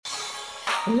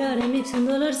Lorem Ipsum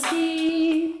dolor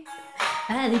si,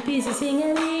 adipiscing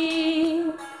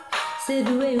enim, sed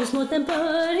eiusmod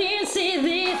tempor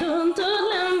incididunt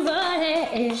labore,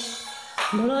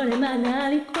 dolore magna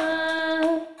aliqua,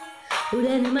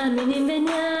 enim minim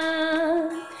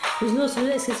veniam, nostrud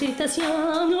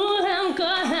exercitation, ullamco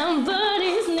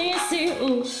laboris nisi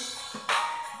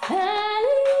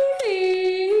aliquip,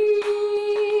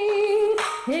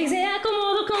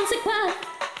 commodo consequat,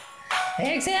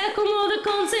 commodo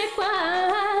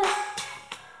consequat.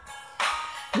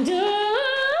 Duis,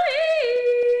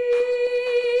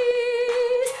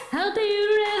 aute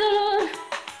irure dolor,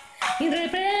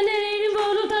 reprehenderit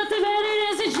voluptate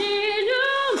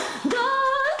incididunt,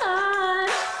 dolor,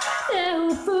 eu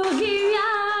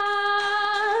fugiam,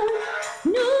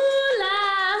 nulla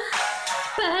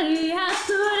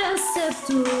pariatur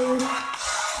exceptur,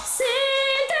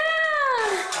 sinta,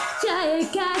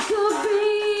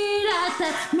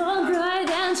 non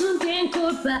proedens sunt in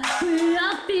culpa, qui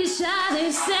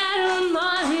appisciade serum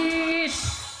mori.